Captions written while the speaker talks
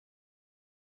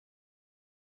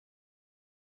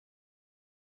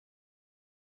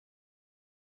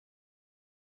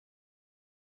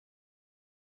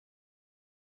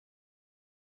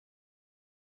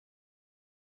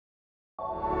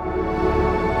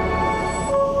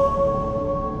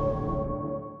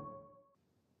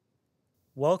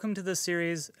Welcome to the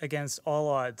series Against All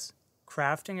Odds,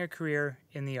 Crafting a Career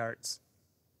in the Arts.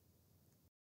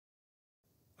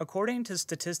 According to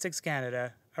Statistics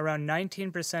Canada, around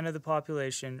 19% of the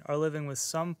population are living with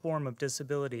some form of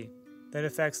disability that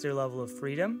affects their level of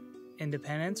freedom,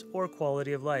 independence, or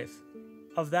quality of life.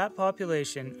 Of that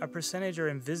population, a percentage are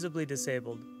invisibly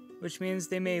disabled, which means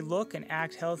they may look and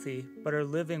act healthy but are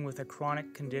living with a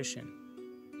chronic condition.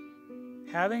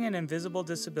 Having an invisible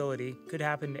disability could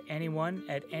happen to anyone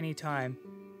at any time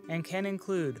and can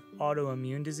include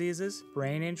autoimmune diseases,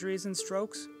 brain injuries and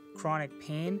strokes, chronic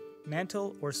pain,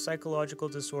 mental or psychological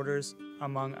disorders,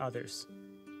 among others.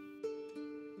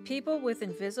 People with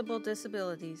invisible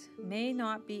disabilities may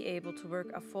not be able to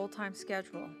work a full-time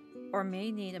schedule or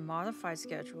may need a modified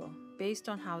schedule based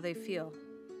on how they feel.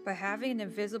 But having an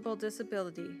invisible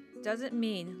disability doesn't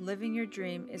mean living your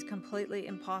dream is completely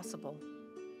impossible.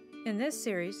 In this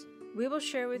series, we will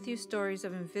share with you stories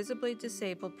of invisibly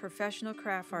disabled professional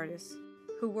craft artists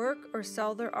who work or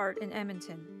sell their art in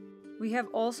Edmonton. We have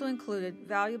also included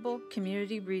valuable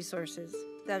community resources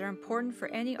that are important for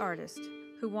any artist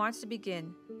who wants to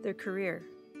begin their career.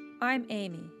 I'm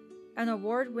Amy, an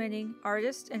award-winning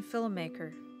artist and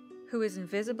filmmaker who is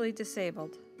invisibly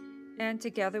disabled. And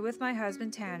together with my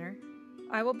husband Tanner,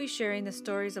 I will be sharing the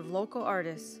stories of local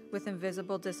artists with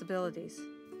invisible disabilities.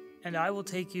 And I will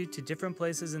take you to different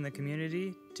places in the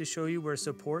community to show you where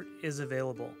support is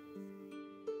available.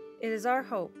 It is our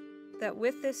hope that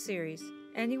with this series,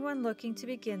 anyone looking to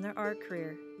begin their art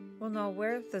career will know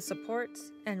where the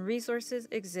supports and resources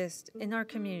exist in our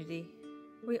community.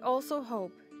 We also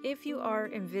hope if you are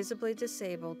invisibly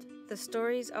disabled, the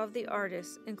stories of the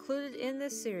artists included in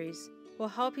this series will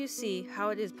help you see how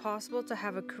it is possible to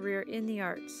have a career in the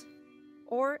arts,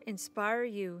 or inspire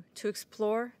you to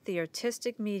explore the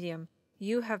artistic medium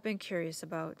you have been curious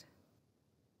about.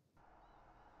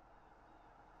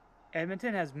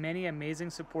 Edmonton has many amazing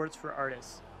supports for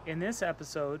artists. In this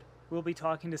episode, we'll be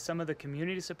talking to some of the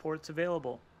community supports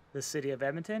available, the City of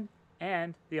Edmonton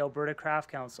and the Alberta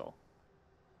Craft Council.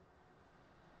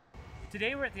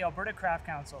 Today we're at the Alberta Craft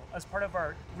Council as part of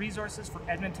our Resources for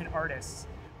Edmonton Artists.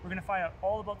 We're going to find out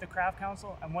all about the Craft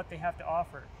Council and what they have to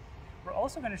offer. We're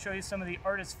also going to show you some of the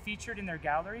artists featured in their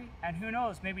gallery, and who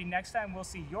knows, maybe next time we'll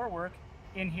see your work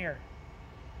in here.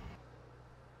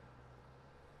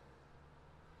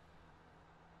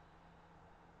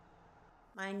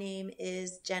 My name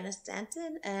is Jenna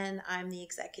Stanton, and I'm the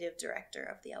Executive Director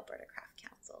of the Alberta Craft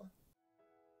Council.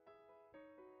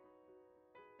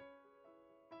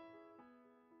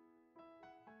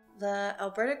 The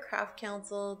Alberta Craft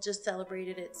Council just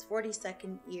celebrated its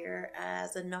 42nd year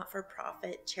as a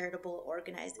not-for-profit charitable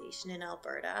organization in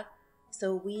Alberta.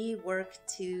 So we work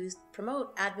to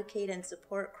promote, advocate, and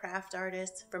support craft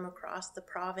artists from across the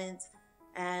province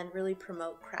and really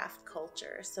promote craft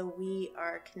culture. So we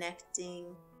are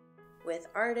connecting with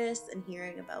artists and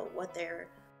hearing about what their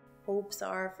hopes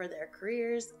are for their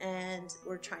careers, and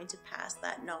we're trying to pass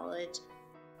that knowledge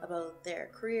about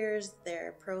their careers,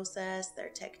 their process, their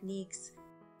techniques,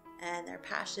 and their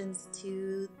passions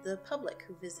to the public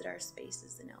who visit our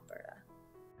spaces in Alberta.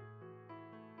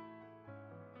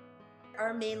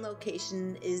 Our main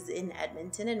location is in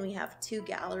Edmonton, and we have 2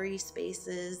 gallery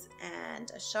spaces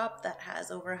and a shop that has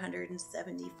over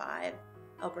 175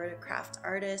 Alberta craft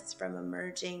artists, from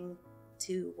emerging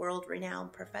to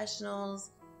world-renowned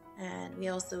professionals. And we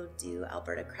also do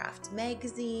Alberta Craft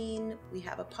Magazine, we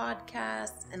have a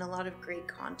podcast, and a lot of great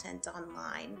content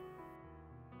online.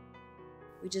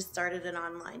 We just started an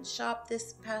online shop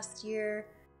this past year,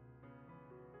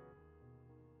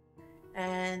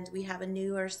 and we have a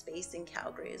newer space in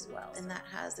Calgary as well, and that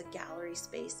has a gallery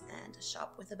space and a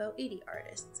shop with about 80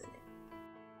 artists in it.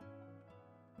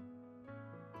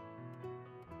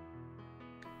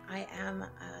 I am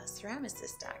a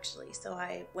ceramicist, actually. So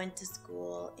I went to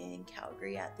school in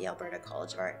Calgary at the Alberta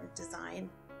College of Art and Design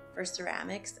for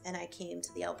ceramics, and I came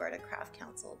to the Alberta Craft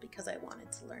Council because I wanted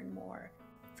to learn more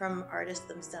from artists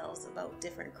themselves about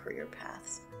different career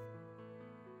paths.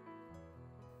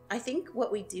 I think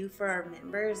what we do for our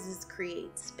members is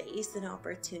create space and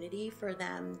opportunity for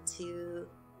them to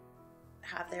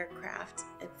have their craft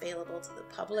available to the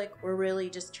public. We're really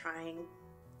just trying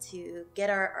to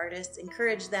get our artists,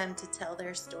 encourage them to tell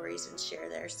their stories and share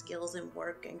their skills and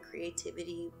work and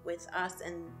creativity with us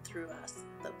and through us,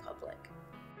 the public.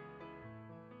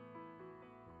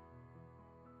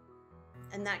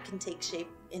 And that can take shape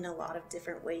in a lot of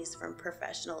different ways, from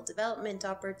professional development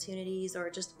opportunities or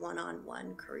just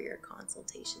one-on-one career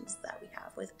consultations that we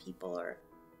have with people, or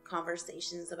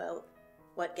conversations about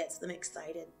what gets them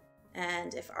excited.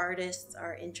 And if artists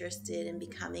are interested in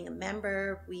becoming a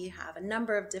member, we have a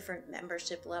number of different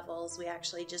membership levels. We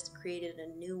actually just created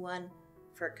a new one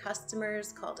for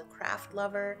customers called a craft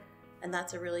lover. And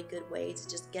that's a really good way to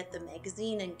just get the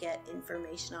magazine and get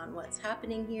information on what's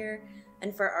happening here.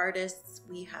 And for artists,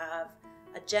 we have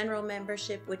a general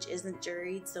membership, which isn't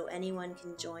juried, so anyone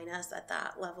can join us at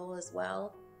that level as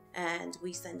well. And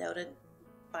we send out a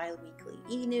bi-weekly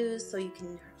e-news so you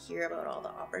can hear about all the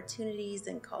opportunities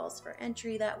and calls for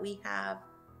entry that we have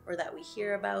or that we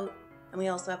hear about. And we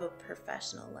also have a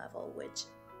professional level, which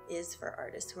is for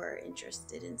artists who are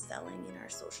interested in selling in our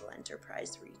social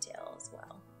enterprise retail as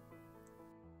well.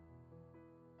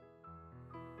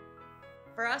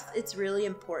 For us, it's really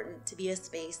important to be a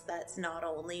space that's not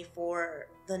only for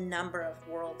the number of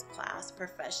world-class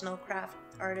professional craft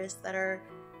artists that are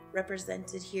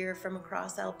represented here from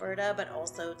across Alberta, but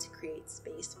also to create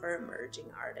space for emerging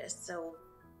artists. So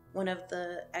one of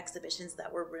the exhibitions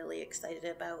that we're really excited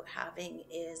about having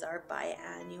is our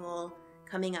biannual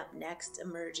Coming Up Next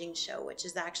emerging show, which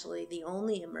is actually the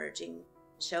only emerging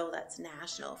show that's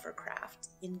national for craft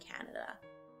in Canada.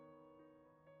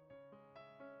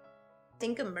 I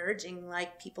think emerging,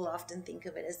 like, people often think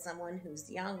of it as someone who's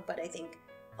young, but I think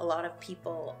a lot of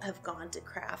people have gone to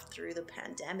craft through the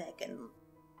pandemic and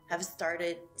have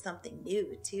started something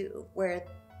new too, where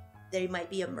they might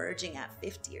be emerging at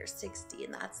 50 or 60,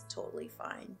 and that's totally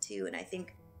fine too. And I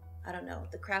think, I don't know,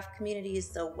 the craft community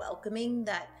is so welcoming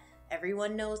that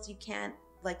everyone knows you can't,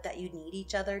 like, that you need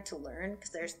each other to learn,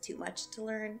 because there's too much to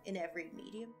learn in every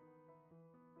medium.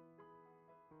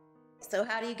 So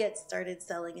how do you get started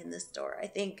selling in the store? I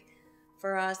think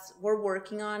for us, we're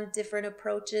working on different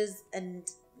approaches and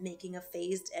making a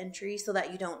phased entry so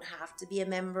that you don't have to be a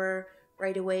member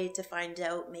right away to find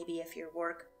out. Maybe if your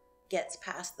work gets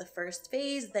past the first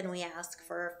phase, then we ask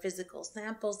for physical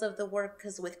samples of the work,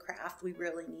 because with craft, we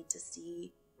really need to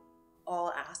see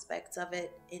all aspects of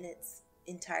it in its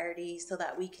entirety so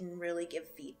that we can really give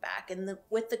feedback. And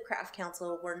with the Craft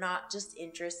Council, we're not just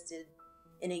interested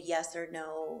in a yes or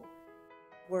no.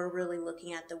 We're really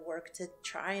looking at the work to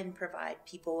try and provide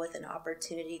people with an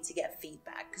opportunity to get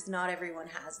feedback, because not everyone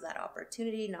has that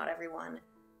opportunity. Not everyone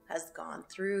has gone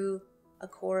through a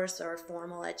course or a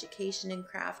formal education in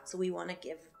craft, so we want to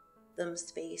give them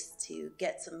space to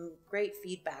get some great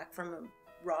feedback from a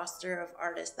roster of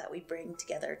artists that we bring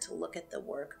together to look at the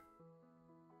work.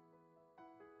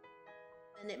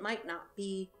 And it might not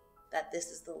be that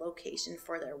this is the location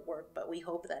for their work, but we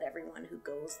hope that everyone who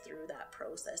goes through that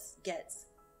process gets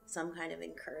some kind of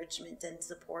encouragement and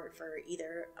support for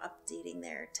either updating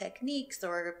their techniques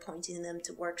or pointing them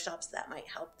to workshops that might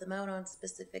help them out on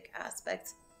specific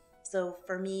aspects. So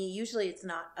for me, usually it's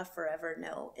not a forever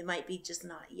no. It might be just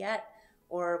not yet,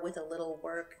 or with a little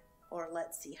work, or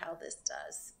let's see how this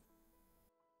does.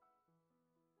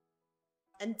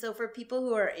 And so for people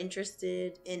who are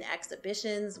interested in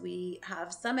exhibitions, we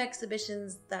have some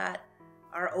exhibitions that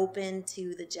are open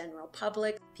to the general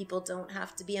public. People don't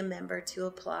have to be a member to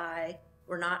apply.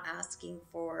 We're not asking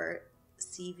for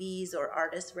CVs or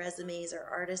artist resumes or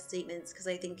artist statements, because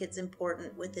I think it's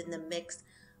important within the mix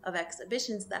of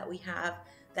exhibitions that we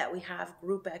have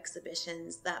group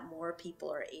exhibitions, that more people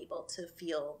are able to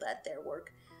feel that their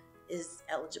work is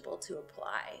eligible to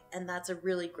apply. And that's a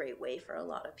really great way for a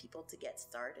lot of people to get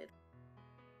started.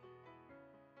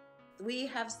 We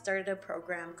have started a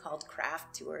program called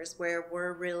Craft Tours, where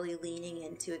we're really leaning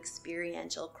into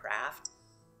experiential craft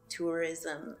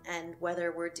tourism, and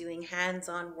whether we're doing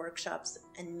hands-on workshops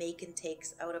and make and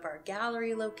takes out of our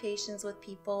gallery locations with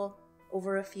people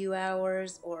over a few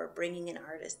hours, or bringing an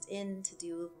artist in to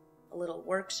do a little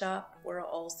workshop, we're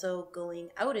also going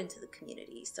out into the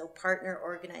community. So partner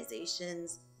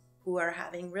organizations who are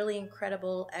having really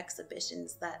incredible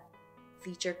exhibitions that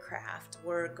feature craft,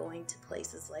 we're going to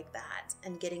places like that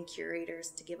and getting curators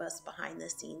to give us behind the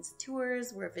scenes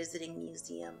tours. We're visiting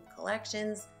museum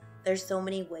collections. There's so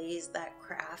many ways that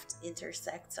craft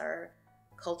intersects our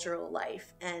cultural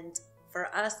life. And for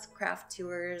us, craft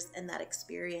tours and that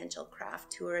experiential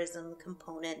craft tourism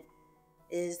component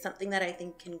is something that I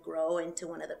think can grow into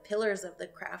one of the pillars of the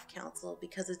Craft Council,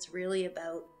 because it's really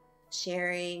about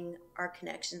sharing our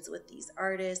connections with these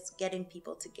artists, getting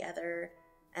people together,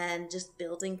 and just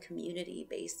building community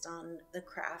based on the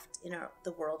craft in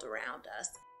the world around us.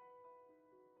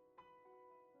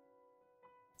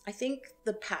 I think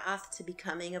the path to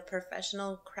becoming a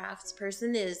professional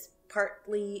craftsperson is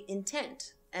partly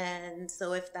intent. And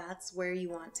so if that's where you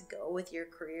want to go with your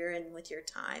career and with your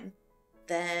time,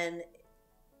 then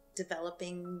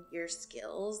developing your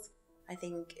skills, I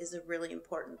think is a really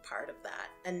important part of that.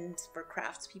 And for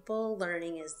craftspeople,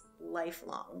 learning is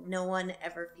lifelong. No one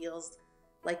ever feels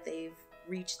like they've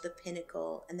reached the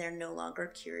pinnacle and they're no longer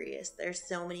curious. There's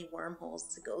so many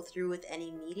wormholes to go through with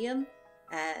any medium.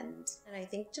 And I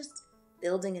think just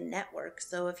building a network.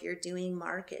 So if you're doing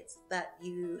markets, that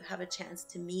you have a chance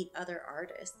to meet other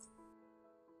artists.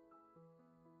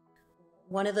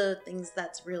 One of the things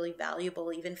that's really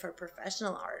valuable, even for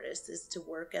professional artists, is to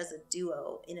work as a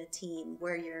duo in a team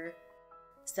where you're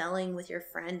selling with your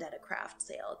friend at a craft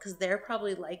sale, because they're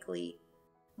probably likely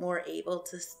more able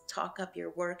to talk up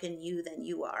your work and you than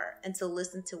you are, and to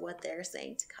listen to what they're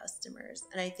saying to customers.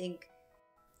 And I think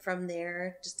from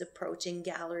there, just approaching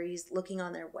galleries, looking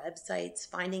on their websites,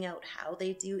 finding out how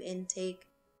they do intake.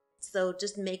 So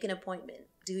just make an appointment,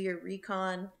 do your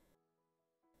recon,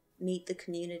 meet the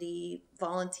community,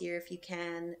 volunteer if you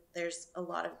can. There's a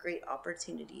lot of great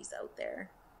opportunities out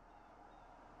there.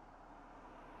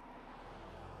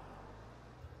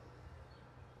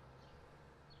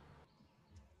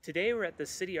 Today we're at the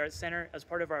City Arts Centre as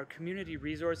part of our community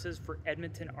resources for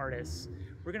Edmonton artists.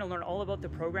 We're going to learn all about the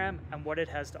program and what it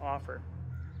has to offer.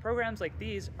 Programs like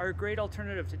these are a great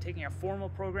alternative to taking a formal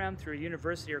program through a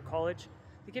university or college.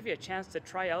 They give you a chance to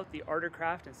try out the art or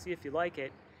craft and see if you like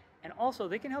it. And also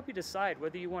they can help you decide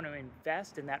whether you want to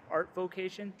invest in that art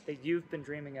vocation that you've been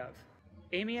dreaming of.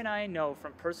 Amy and I know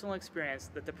from personal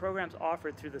experience that the programs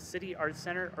offered through the City Arts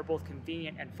Centre are both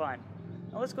convenient and fun.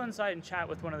 Now let's go inside and chat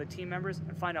with one of the team members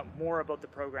and find out more about the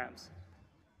programs.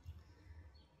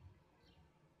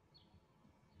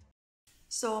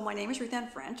 So my name is Ruth Ann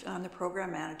French, and I'm the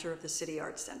program manager of the City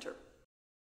Arts Centre.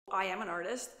 I am an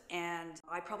artist, and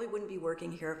I probably wouldn't be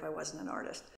working here if I wasn't an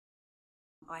artist.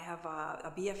 I have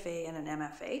a BFA and an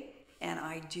MFA, and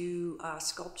I do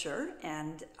sculpture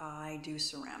and I do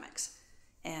ceramics.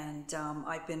 And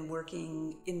I've been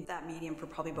working in that medium for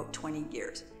probably about 20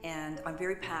 years. And I'm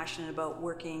very passionate about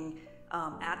working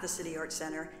at the City Arts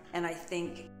Centre. And I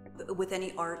think with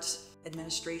any arts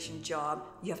administration job,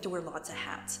 you have to wear lots of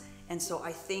hats. And so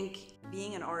I think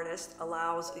being an artist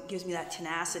it gives me that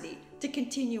tenacity to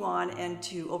continue on and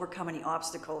to overcome any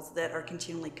obstacles that are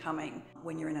continually coming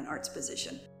when you're in an arts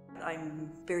position.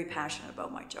 I'm very passionate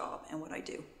about my job and what I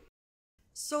do.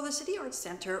 So the City Arts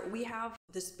Centre, we have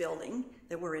this building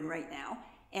that we're in right now,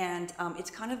 and it's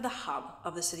kind of the hub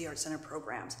of the City Arts Centre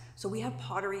programs. So we have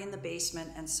pottery in the basement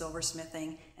and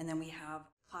silversmithing, and then we have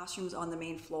classrooms on the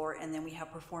main floor, and then we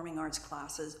have performing arts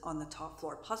classes on the top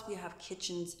floor. Plus we have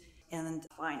kitchens and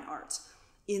fine arts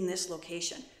in this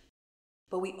location.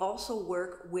 But we also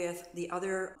work with the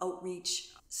other outreach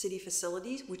city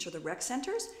facilities, which are the rec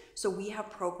centers. So we have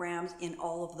programs in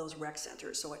all of those rec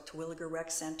centers. So at Terwilliger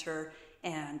Rec Center,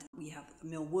 and we have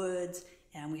Mill Woods,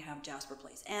 and we have Jasper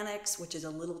Place Annex, which is a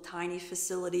little tiny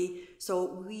facility.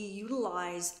 So we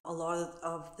utilize a lot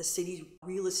of the city's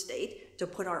real estate to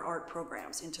put our art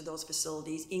programs into those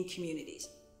facilities in communities.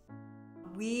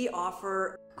 We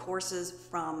offer courses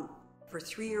for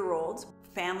 3-year-olds,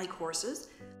 family courses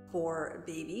for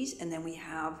babies, and then we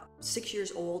have 6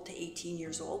 years old to 18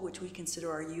 years old, which we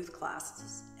consider our youth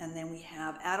classes. And then we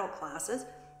have adult classes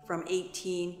from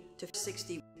 18 to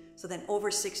 60. So then over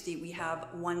 60, we have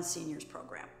one seniors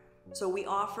program. So we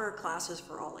offer classes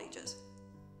for all ages.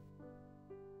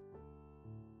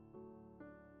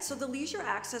 So the Leisure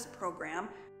Access Program,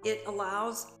 it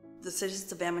allows the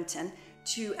citizens of Edmonton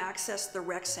to access the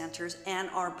rec centers and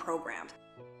our programs.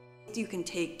 You can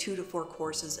take 2 to 4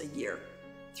 courses a year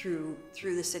through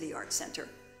the City Arts Centre.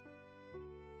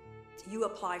 You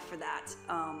apply for that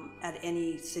at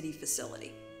any city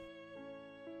facility.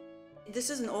 This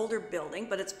is an older building,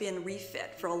 but it's been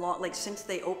refit for since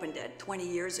they opened it 20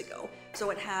 years ago. So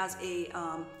it has a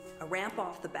ramp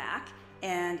off the back,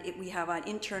 and we have an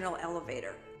internal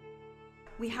elevator.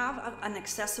 We have an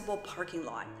accessible parking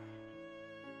lot.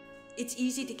 It's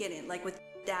easy to get in, like with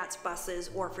DATS buses,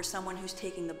 or for someone who's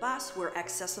taking the bus, we're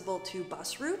accessible to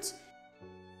bus routes.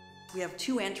 We have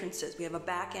 2 entrances. We have a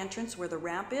back entrance where the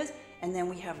ramp is, and then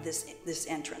we have this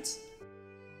entrance.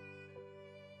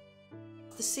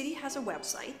 The city has a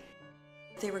website.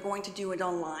 If they were going to do it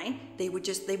online, they would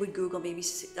Google maybe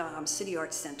City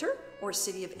Arts Centre or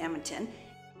City of Edmonton.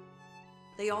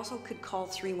 They also could call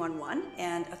 311,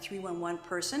 and a 311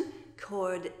 person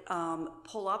could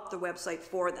pull up the website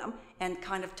for them and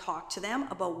kind of talk to them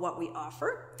about what we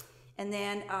offer. And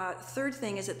then third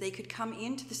thing is that they could come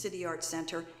into the City Arts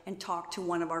Centre and talk to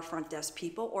one of our front desk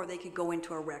people, or they could go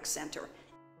into a rec centre.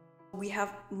 We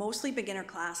have mostly beginner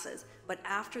classes, but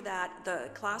after that, the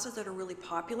classes that are really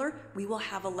popular, we will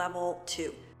have a level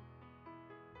 2.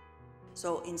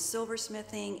 So in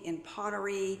silversmithing, in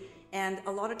pottery, And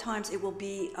a lot of times it will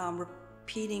be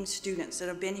repeating students that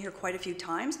have been here quite a few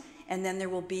times, and then there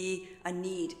will be a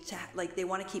need to, like, they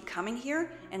want to keep coming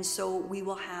here, and so we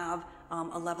will have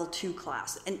a level 2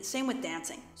 class. And same with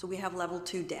dancing. So we have level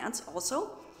 2 dance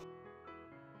also.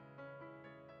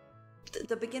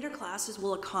 The beginner classes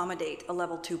will accommodate a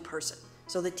level 2 person.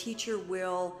 So the teacher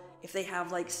will, if they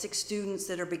have like 6 students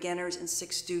that are beginners and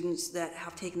 6 students that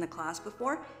have taken the class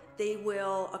before, they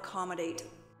will accommodate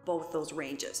both those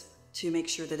ranges to make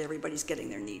sure that everybody's getting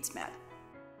their needs met.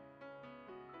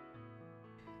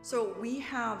 So we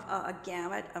have a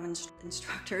gamut of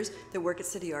instructors that work at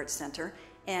City Arts Centre,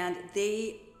 and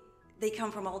they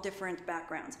come from all different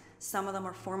backgrounds. Some of them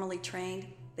are formally trained,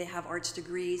 they have arts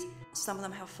degrees, some of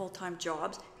them have full-time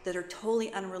jobs that are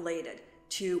totally unrelated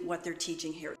to what they're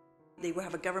teaching here. They will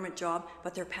have a government job,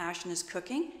 but their passion is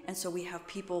cooking, and so we have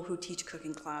people who teach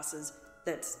cooking classes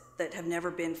that have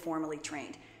never been formally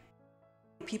trained.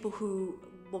 People who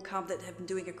will come that have been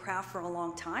doing a craft for a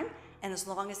long time, and as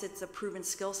long as it's a proven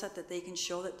skill set that they can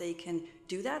show that they can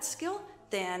do that skill,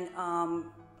 then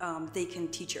they can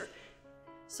teach her.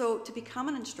 So to become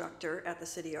an instructor at the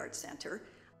City Arts Centre,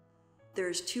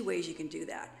 there's 2 ways you can do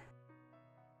that.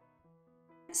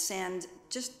 Send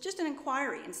just an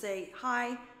inquiry and say,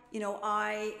 hi,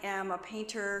 I am a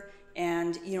painter,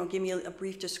 and give me a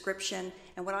brief description.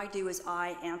 And what I do is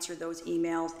I answer those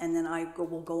emails, and then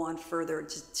will go on further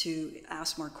to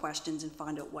ask more questions and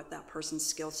find out what that person's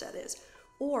skill set is.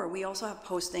 Or we also have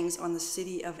postings on the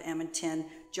City of Edmonton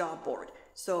job board.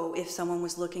 So if someone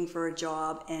was looking for a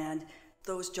job and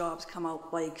those jobs come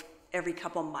out like every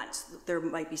couple months, there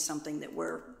might be something that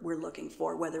we're looking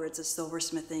for, whether it's a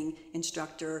silversmithing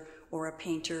instructor or a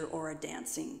painter or a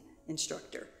dancing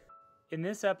instructor. In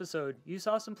this episode, you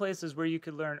saw some places where you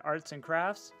could learn arts and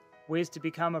crafts, ways to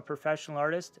become a professional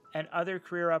artist, and other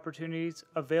career opportunities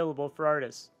available for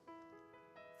artists.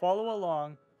 Follow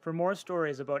along for more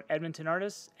stories about Edmonton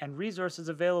artists and resources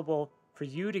available for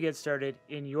you to get started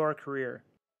in your career.